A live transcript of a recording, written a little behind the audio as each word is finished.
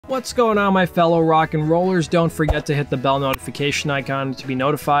What's going on, my fellow rock and rollers? Don't forget to hit the bell notification icon to be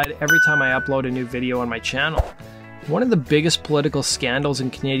notified every time I upload a new video on my channel. One of the biggest political scandals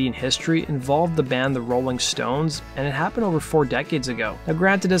in Canadian history involved the band the Rolling Stones, and it happened over 4 decades ago. Now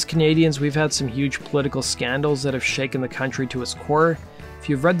granted, as Canadians, we've had some huge political scandals that have shaken the country to its core. If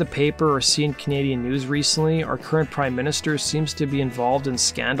you've read the paper or seen Canadian news recently, our current Prime Minister seems to be involved in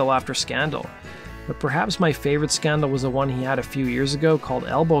scandal after scandal. But perhaps my favorite scandal was the one he had a few years ago called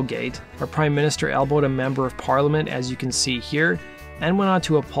Elbowgate. Our Prime Minister elbowed a member of Parliament, as you can see here, and went on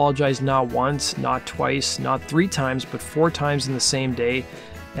to apologize not once, not twice, not 3 times, but 4 times in the same day,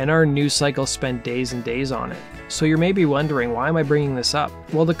 and our news cycle spent days and days on it. So you're maybe wondering, why am I bringing this up?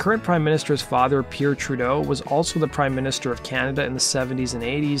 Well, the current Prime Minister's father, Pierre Trudeau, was also the Prime Minister of Canada in the 70s and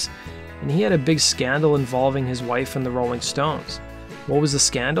 80s, and he had a big scandal involving his wife and the Rolling Stones. What was the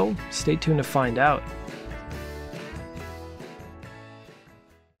scandal? Stay tuned to find out.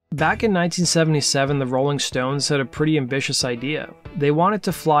 Back in 1977, the Rolling Stones had a pretty ambitious idea. They wanted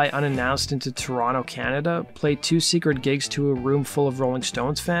to fly unannounced into Toronto, Canada, play 2 secret gigs to a room full of Rolling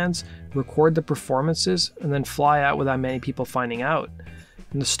Stones fans, record the performances, and then fly out without many people finding out.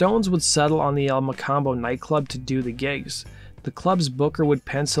 And the Stones would settle on the Mocambo nightclub to do the gigs. The club's booker would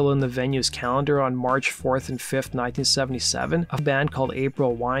pencil in the venue's calendar on March 4th and 5th, 1977, a band called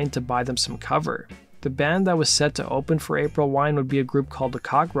April Wine to buy them some cover. The band that was set to open for April Wine would be a group called the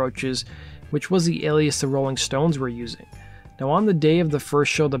Cockroaches, which was the alias the Rolling Stones were using. Now on the day of the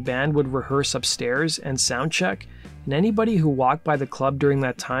first show, the band would rehearse upstairs and soundcheck, and anybody who walked by the club during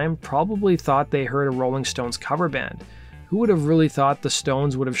that time probably thought they heard a Rolling Stones cover band. Who would have really thought the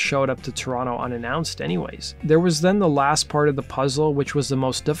Stones would have showed up to Toronto unannounced anyways? There was then the last part of the puzzle, which was the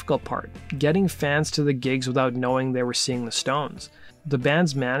most difficult part, getting fans to the gigs without knowing they were seeing the Stones. The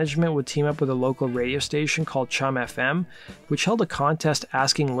band's management would team up with a local radio station called Chum FM, which held a contest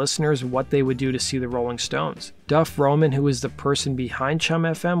asking listeners what they would do to see the Rolling Stones. Duff Roman, who is the person behind Chum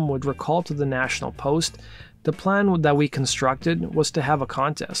FM, would recall to the National Post, "The plan that we constructed was to have a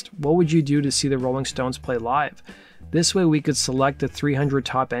contest. What would you do to see the Rolling Stones play live? This way we could select the 300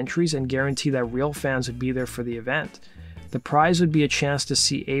 top entries and guarantee that real fans would be there for the event. The prize would be a chance to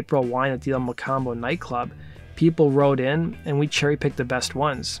see April Wine at the Mocambo nightclub. People wrote in, and we cherry-picked the best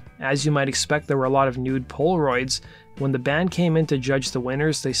ones. As you might expect, there were a lot of nude Polaroids. When the band came in to judge the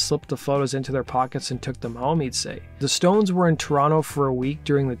winners, they slipped the photos into their pockets and took them home," he'd say. The Stones were in Toronto for a week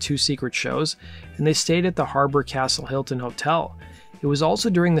during the 2 secret shows, and they stayed at the Harbour Castle Hilton Hotel. It was also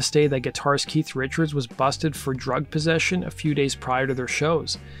during the stay that guitarist Keith Richards was busted for drug possession a few days prior to their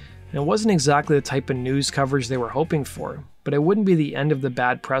shows. And it wasn't exactly the type of news coverage they were hoping for, but it wouldn't be the end of the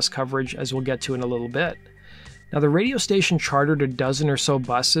bad press coverage, as we'll get to in a little bit. Now, the radio station chartered a dozen or so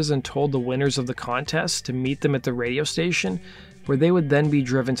buses and told the winners of the contest to meet them at the radio station, where they would then be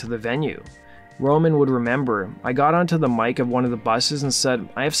driven to the venue. Roman would remember, "I got onto the mic of one of the buses and said,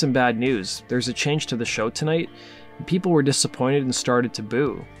 'I have some bad news. There's a change to the show tonight.' People were disappointed and started to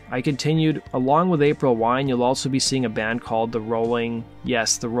boo. I continued, 'Along with April Wine, you'll also be seeing a band called the Rolling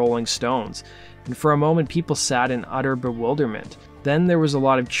Stones.' And for a moment, people sat in utter bewilderment. Then there was a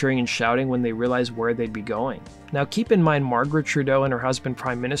lot of cheering and shouting when they realized where they'd be going." Now keep in mind, Margaret Trudeau and her husband,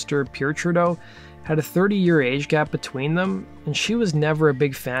 Prime Minister Pierre Trudeau, had a 30-year age gap between them, and she was never a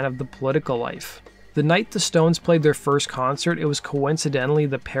big fan of the political life. The night the Stones played their first concert, it was coincidentally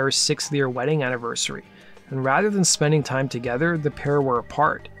the pair's 6th-year wedding anniversary. And rather than spending time together, the pair were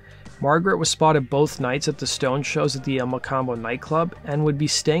apart. Margaret was spotted both nights at the Stones shows at the Mocambo nightclub and would be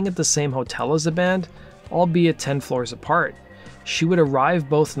staying at the same hotel as the band, albeit 10 floors apart. She would arrive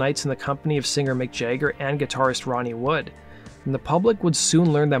both nights in the company of singer Mick Jagger and guitarist Ronnie Wood. And the public would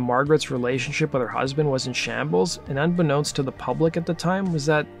soon learn that Margaret's relationship with her husband was in shambles, and unbeknownst to the public at the time was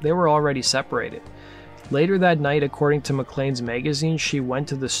that they were already separated. Later that night, according to Maclean's magazine, she went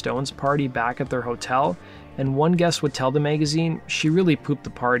to the Stones party back at their hotel, and one guest would tell the magazine, "She really pooped the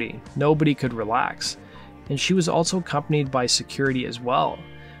party. Nobody could relax." And she was also accompanied by security as well.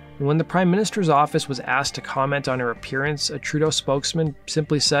 And when the Prime Minister's office was asked to comment on her appearance, a Trudeau spokesman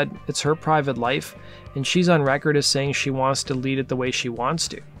simply said, "It's her private life, and she's on record as saying she wants to lead it the way she wants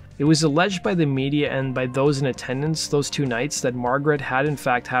to." It was alleged by the media and by those in attendance those 2 nights that Margaret had in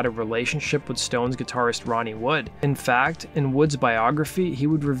fact had a relationship with Stones guitarist Ronnie Wood. In fact, in Wood's biography, he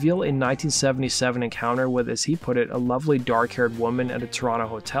would reveal a 1977 encounter with, as he put it, a lovely dark-haired woman at a Toronto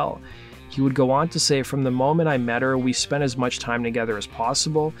hotel. He would go on to say, "From the moment I met her, we spent as much time together as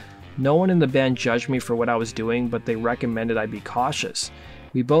possible. No one in the band judged me for what I was doing, but they recommended I be cautious.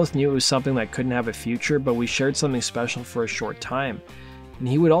 We both knew it was something that couldn't have a future, but we shared something special for a short time. And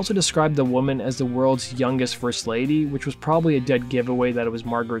he would also describe the woman as the world's youngest First Lady, which was probably a dead giveaway that it was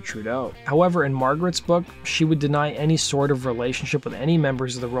Margaret Trudeau. However, in Margaret's book, she would deny any sort of relationship with any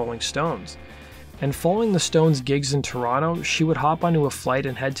members of the Rolling Stones. And following the Stones' gigs in Toronto, she would hop onto a flight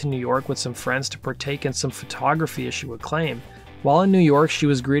and head to New York with some friends to partake in some photography, as she would claim. While in New York, she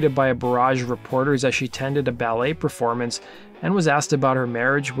was greeted by a barrage of reporters as she attended a ballet performance and was asked about her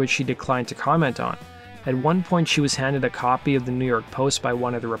marriage, which she declined to comment on. At one point, she was handed a copy of the New York Post by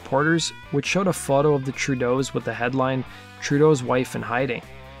one of the reporters, which showed a photo of the Trudeaus with the headline, "Trudeau's wife in hiding."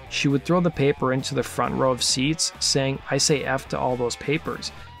 She would throw the paper into the front row of seats, saying, "I say F to all those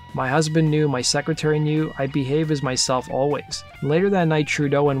papers. My husband knew, my secretary knew, I behave as myself always." Later that night,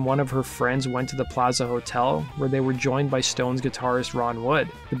 Trudeau and one of her friends went to the Plaza Hotel, where they were joined by Stones guitarist Ron Wood.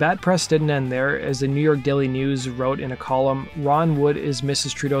 The bad press didn't end there, as the New York Daily News wrote in a column, "Ron Wood is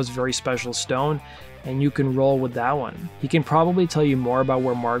Mrs. Trudeau's very special Stone, and you can roll with that one. He can probably tell you more about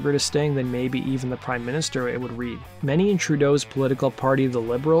where Margaret is staying than maybe even the Prime Minister," it would read. Many in Trudeau's political party, the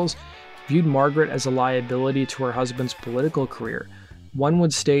Liberals, viewed Margaret as a liability to her husband's political career. One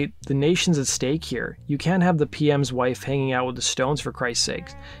would state, "The nation's at stake here. You can't have the PM's wife hanging out with the Stones for Christ's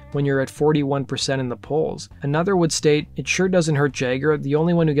sakes, when you're at 41% in the polls." Another would state, "It sure doesn't hurt Jagger. The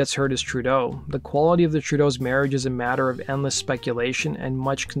only one who gets hurt is Trudeau. The quality of the Trudeau's marriage is a matter of endless speculation and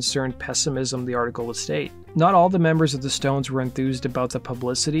much concerned pessimism," the article would state. Not all the members of the Stones were enthused about the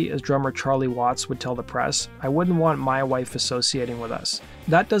publicity, as drummer Charlie Watts would tell the press, "I wouldn't want my wife associating with us."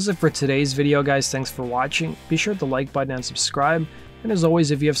 That does it for today's video, guys. Thanks for watching. Be sure to like button and subscribe. And as always,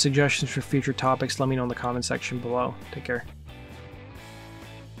 if you have suggestions for future topics, let me know in the comment section below. Take care.